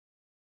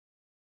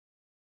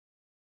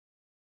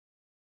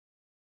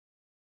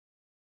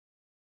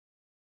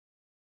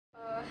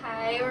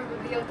Hi, we're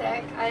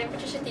Bibliotheque. I'm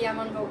Patricia Tiam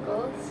on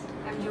vocals.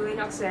 I'm Julian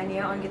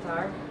Oxenia on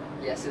guitar.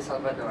 Yes,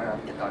 Salvador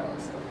on guitar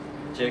also.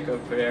 Jacob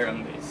Ferrer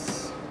on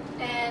bass.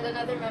 And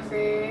another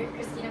member,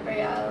 Christina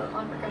Perial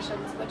on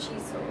percussions, but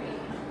she's away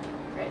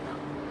right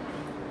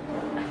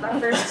now. Our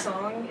first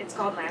song, it's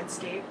called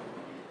Landscape.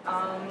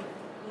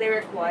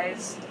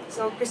 Lyric-wise,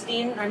 so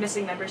Christine, our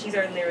missing member, she's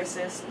our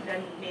lyricist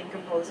and main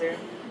composer.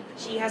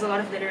 She has a lot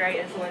of literary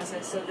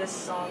influences, so this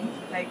song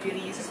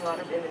really uses a lot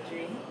of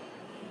imagery.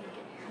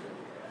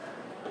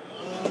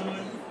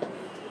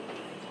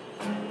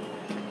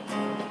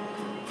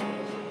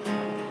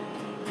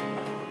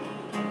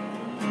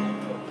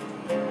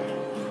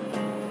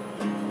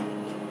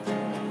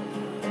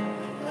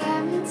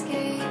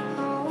 Landscape,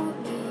 hold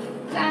me,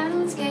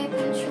 landscape,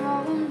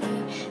 control me.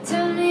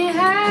 Tell me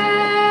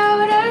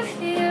how to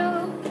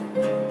feel.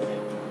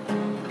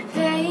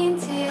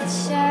 Painted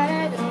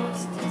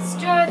shadows,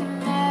 destroy the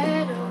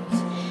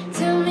meadows.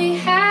 Tell me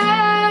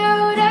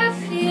how to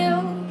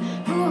feel.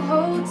 Who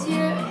holds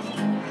your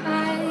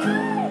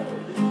hand?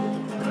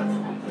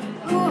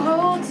 Who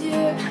holds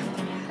your hand?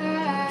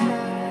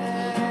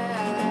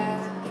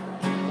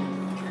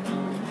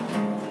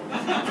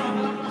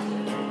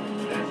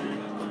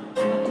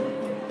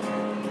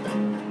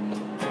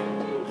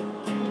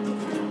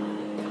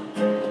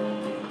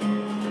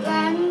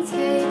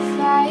 Landscape,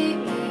 fight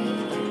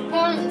me,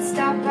 won't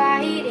stop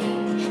biting.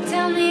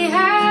 Tell me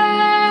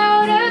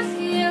how to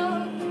feel.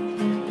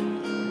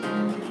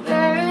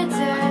 Birds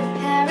of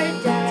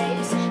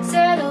paradise,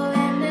 settle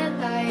in the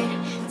light.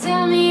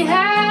 Tell me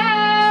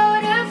how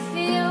to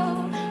feel.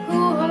 Who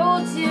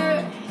holds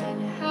your head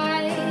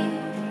high?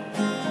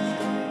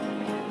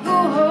 Who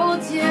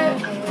holds your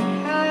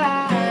head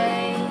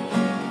high?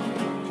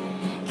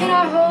 Can I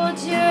hold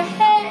your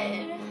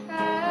head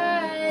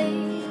high?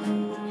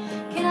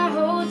 Can I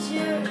hold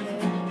your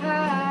head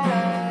high?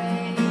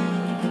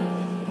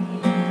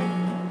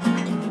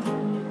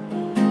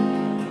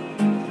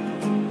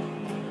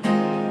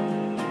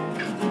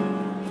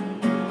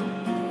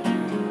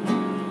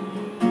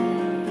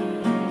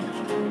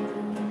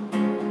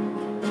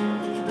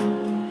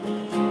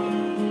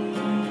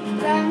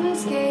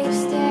 Landscape,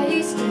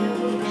 stay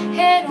still,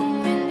 head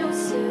on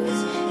windowsills.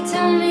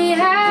 Tell me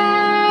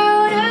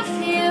how to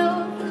feel.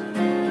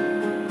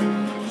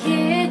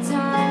 Kids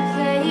on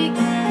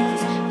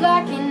playgrounds,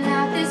 blocking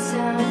out the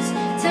sounds.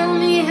 Tell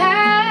me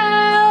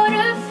how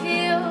to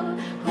feel.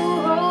 Who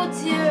holds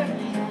your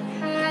head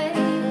high?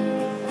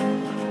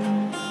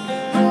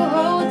 Who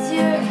holds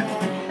your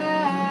head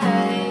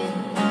high?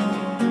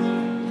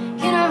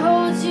 Can I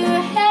hold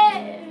your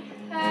head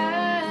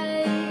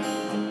high?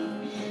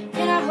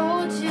 Can I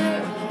hold your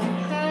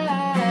head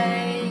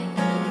high?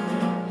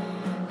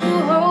 Who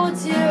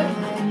holds your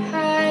head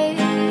high?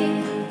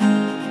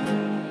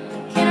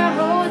 Can I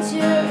hold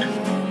your head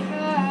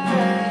high?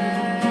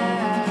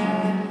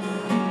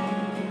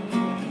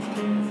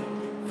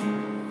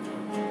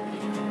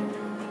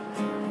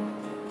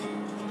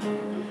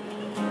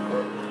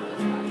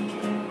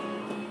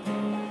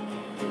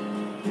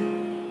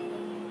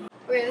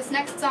 Okay, this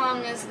next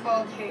song is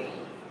called Hurry.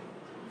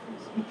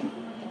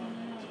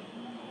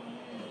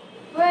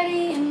 What do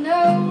you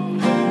know?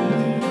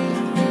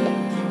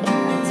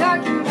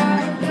 Talking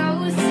about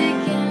ghosts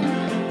again.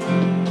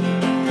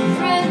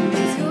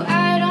 Friends who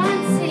I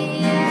don't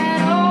see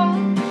at all.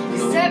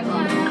 Except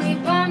when we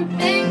bump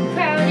in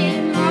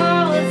crowded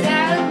malls.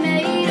 I've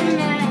made a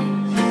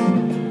mess.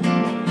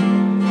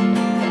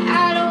 But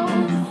I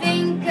don't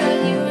think of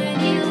you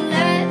any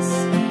less.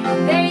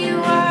 There you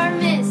are,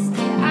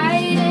 misty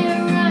eyed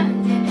and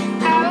running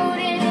out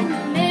in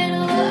the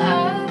middle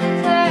of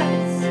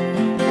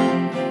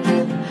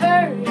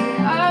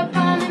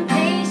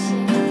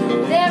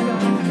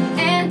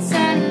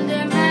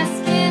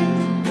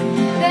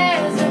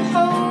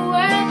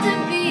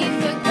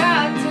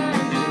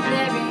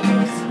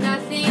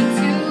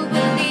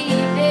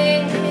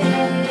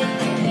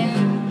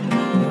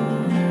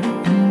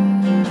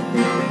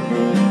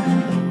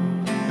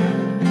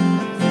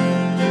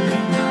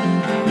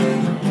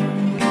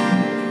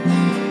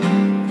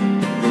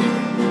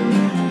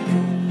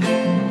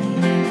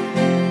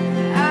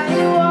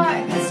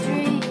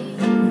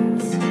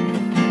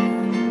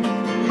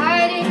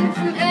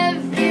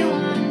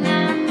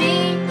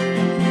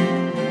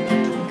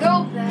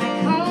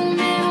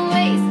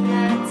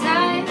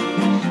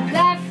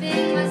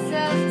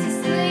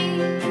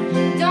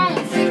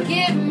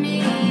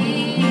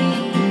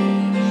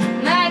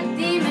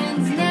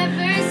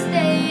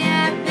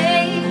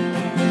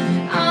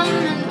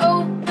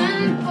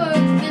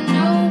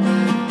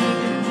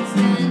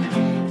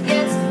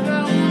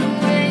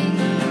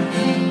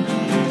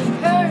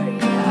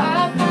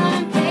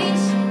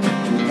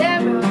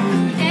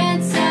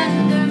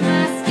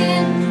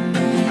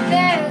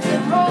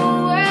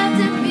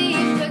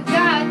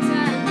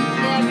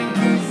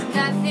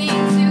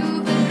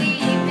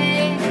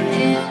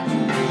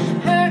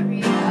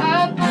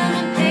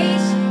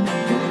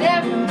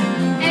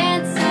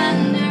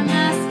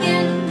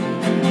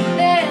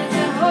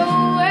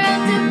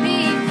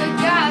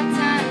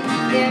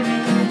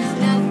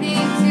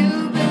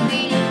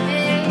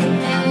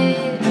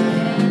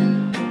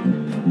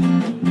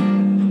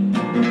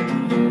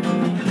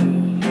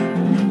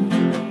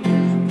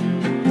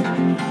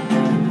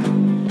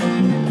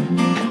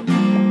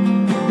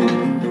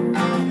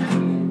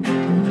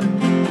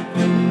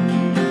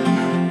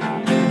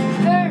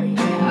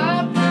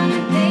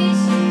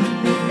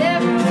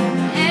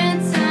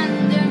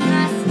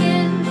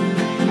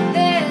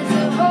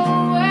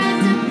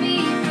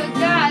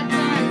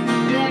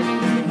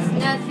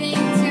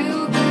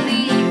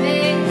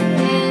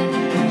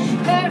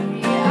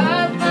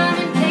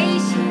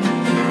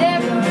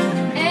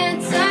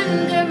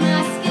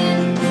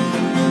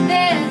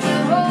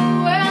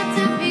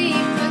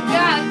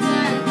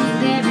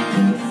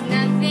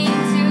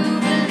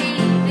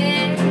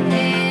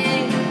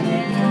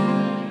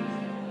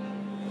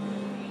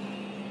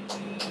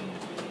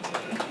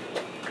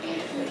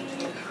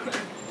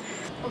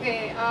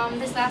Okay,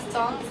 this last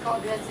song is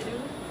called Residue.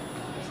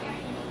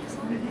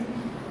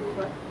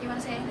 You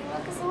want to say anything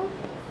about the song?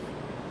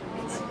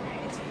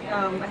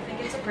 I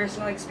think it's a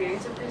personal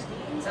experience of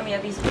Christine's. I mean,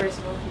 at least a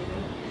personal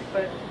feeling.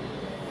 But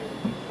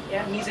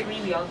yeah, musically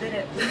we all did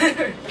it.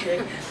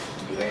 Okay.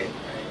 Wait.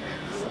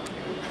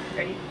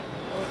 Ready?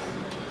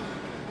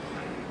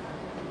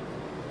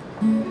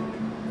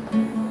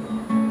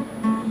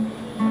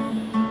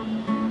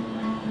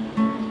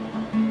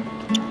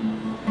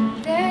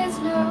 There's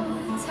no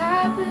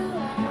taboo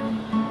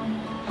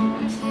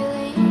I'm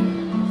feeling.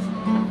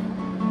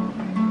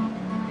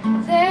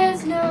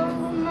 There's no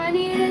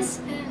money to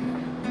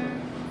spend.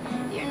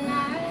 You're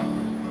not.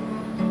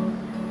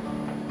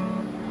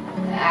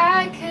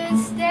 I could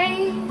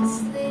stay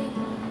asleep,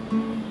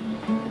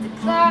 but the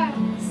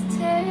clock's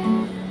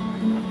 10.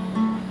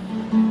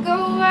 Go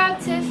out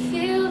to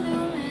feel the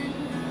wind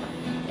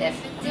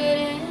if it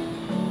didn't.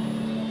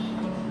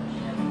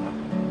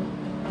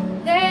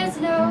 There's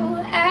no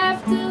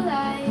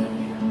afterlife,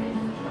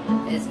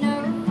 there's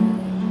no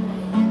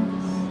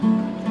use.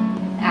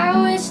 I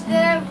wish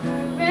there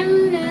were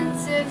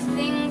remnants of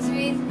things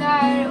we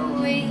thought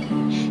we'd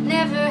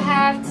never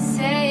have to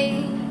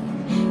say.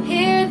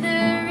 Hear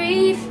the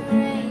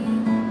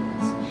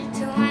refrains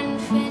to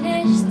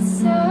unfinished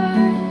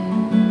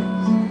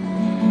songs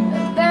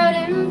about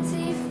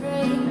empty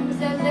frames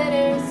that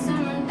litter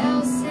someone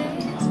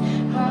else's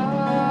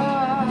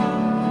heart.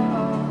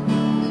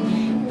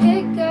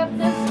 Pick up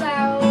the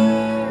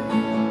flowers,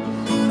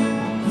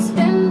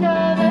 spend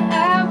all the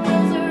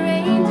hours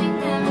arranging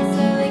them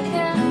so they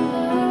can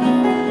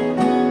bloom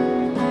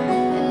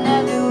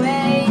another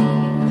way.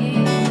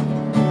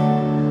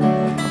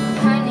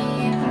 Honey,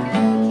 I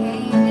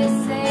came to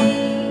say,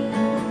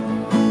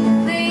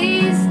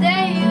 please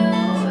stay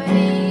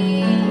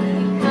away.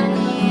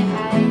 Honey,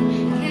 I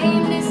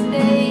came to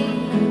stay,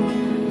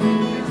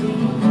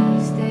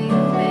 please stay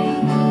away.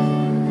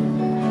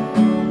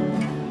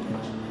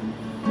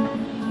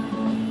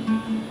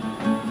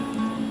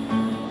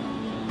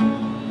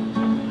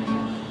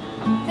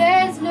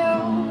 There's no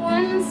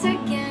once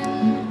again.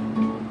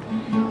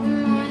 The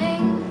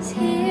morning's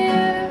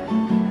here.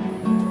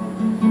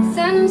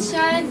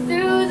 Sunshine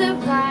through the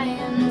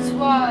blinds.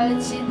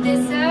 Watch it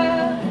disappear.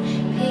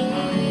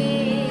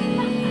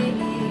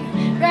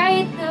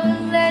 Write the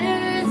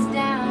letters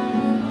down.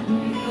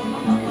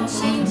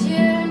 Change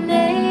your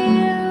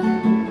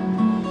name.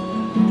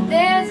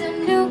 There's a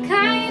new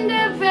kind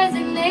of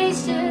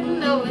resignation,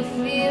 though it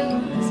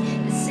feels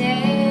the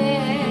same.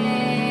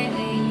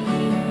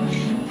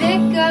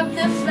 Pick up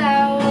the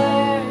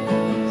flowers,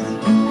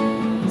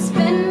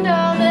 spend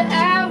all the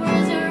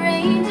hours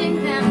arranging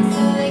them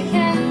so they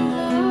can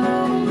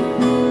bloom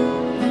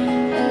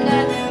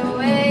another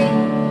way.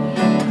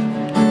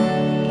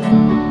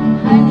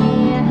 Honey,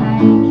 I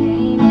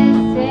came to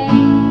say,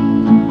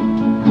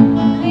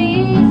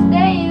 please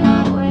stay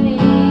away.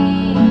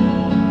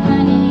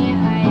 Honey,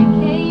 I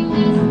came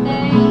to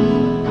stay,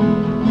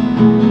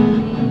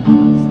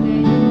 please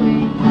stay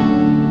away.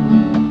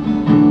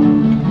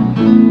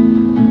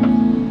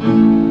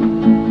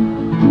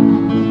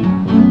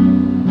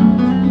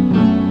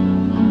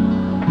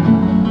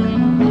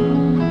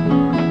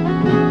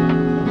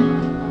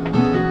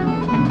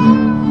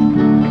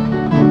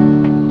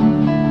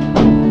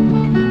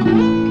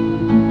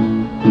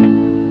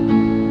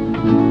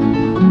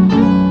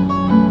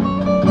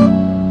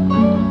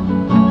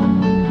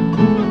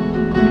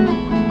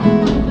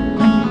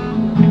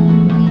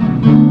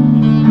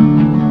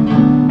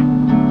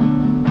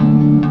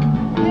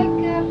 Pick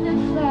up the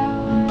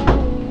flowers,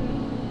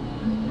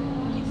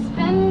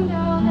 spend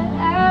all the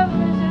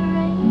hours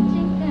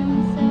arranging them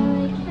so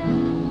they can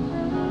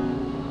bloom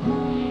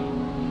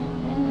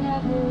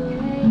another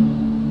way.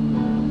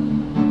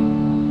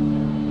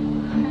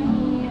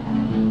 Honey, I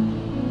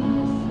came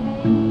to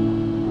say,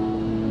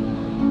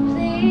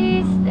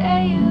 please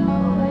stay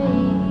away.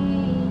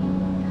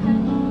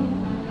 Honey,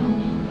 I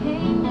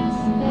came to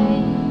stay,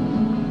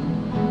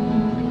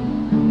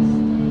 please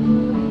stay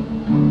away.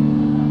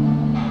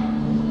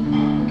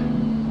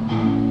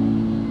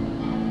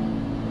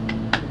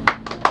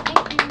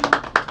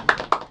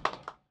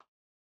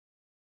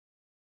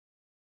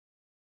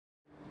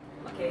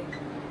 Okay.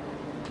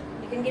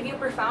 You can give you a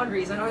profound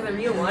reason or the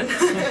real one,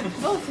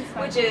 Both is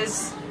fine. which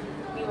is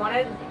we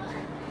wanted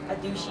a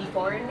douchey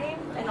foreign name,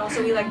 and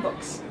also we like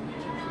books.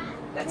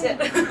 That's it.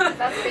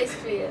 That's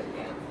basically it.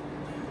 Yeah.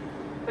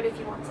 But if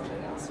you want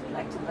something else, we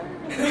like to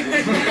learn.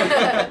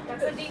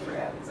 That's a deeper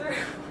answer.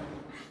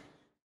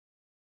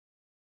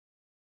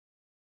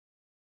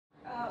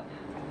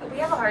 We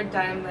have a hard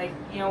time, like,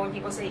 you know, when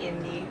people say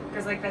indie,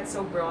 because like that's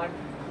so broad.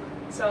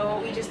 So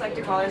we just like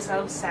to call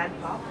ourselves sad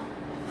pop.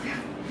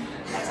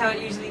 That's how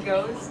it usually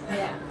goes.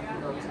 Yeah.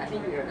 I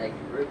think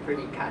we're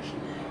pretty catchy.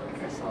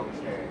 Like our songs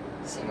are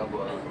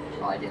singable,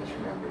 the audience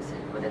remembers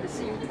it. But at the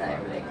same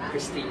time, like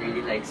Christine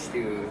really likes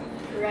to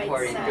Right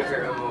pour into side.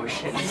 her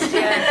emotions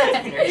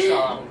in her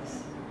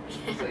songs.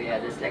 So yeah,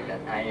 there's like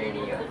that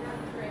irony of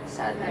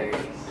sad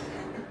lyrics.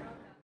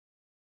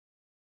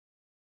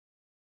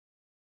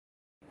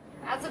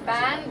 As a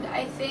band,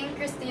 I think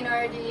Christina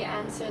already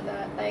answered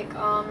that. Like,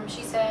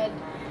 she said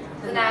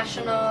The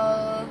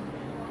National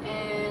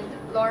and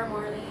Laura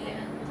Morley.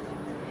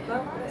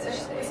 Well,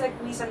 it's like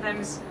we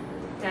sometimes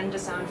tend to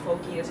sound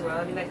folky as well.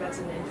 I mean, like that's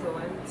an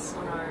influence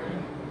on our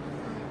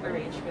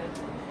arrangement.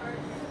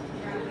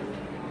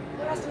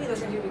 What else do we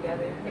listen to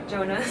together? Like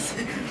Jonas,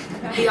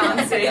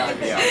 Beyonce.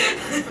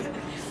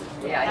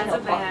 Yeah, I As know a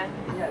band.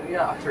 Yeah, we're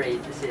not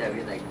afraid to say that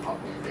we like pop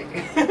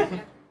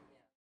music.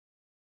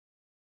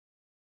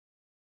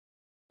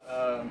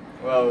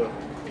 Well,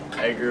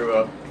 I grew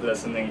up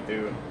listening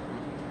to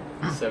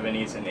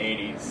 70s and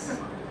 80s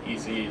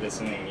easy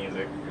listening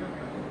music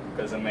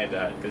because of my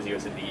dad, because he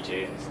was a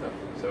DJ and stuff.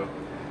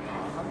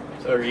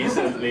 So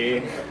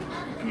recently,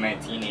 in my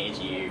teenage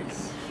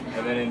years,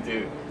 I've been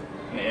into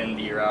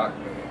indie rock,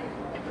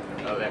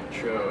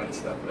 electro, and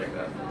stuff like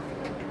that.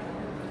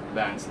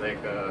 Bands like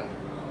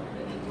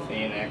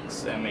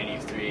Phoenix,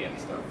 M83, and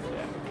stuff.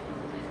 Yeah.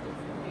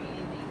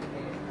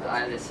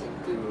 I listen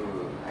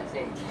to, I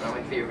think one of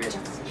my favorites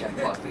is Jeff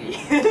Buckley.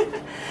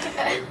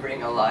 I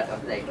bring a lot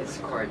of like his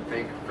chord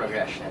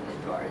progression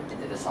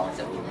into the songs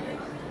that we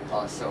make.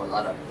 Also a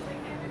lot of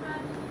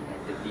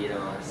the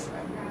Beatles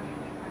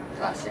and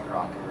classic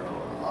rock and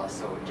roll.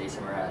 Also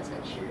Jason Mraz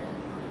and Sheeran,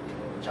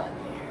 John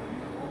Mayer.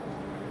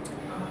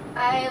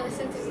 I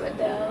listen to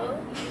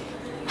Adele.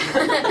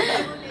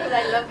 Because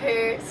I love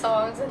her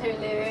songs and her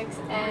lyrics,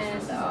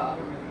 and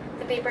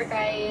the Paper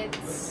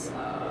Kites,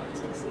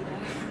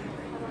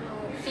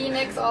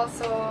 Phoenix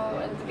also,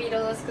 and the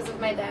Beatles because of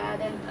my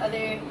dad, and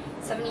other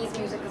 70s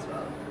music as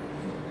well.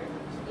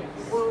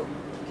 Well,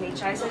 okay,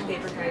 Chai said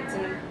Paper Kites,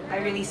 and I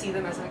really see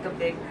them as like a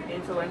big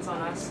influence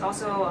on us.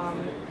 Also,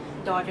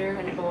 Daughter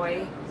and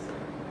Boy.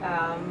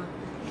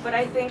 But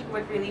I think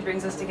what really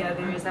brings us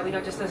together is that we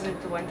don't just listen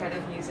to one kind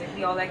of music.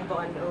 We all like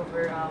bond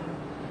over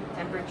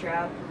Temper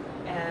Trap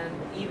and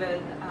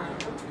even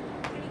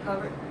what do you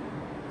call it?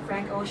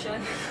 Frank Ocean.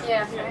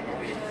 Yeah, Frank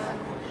Ocean.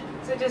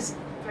 So just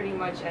pretty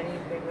much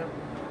anything that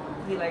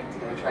we like to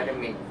do. We try to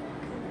make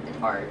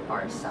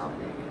our sound,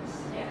 I guess.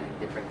 Yeah.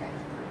 Different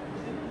kinds of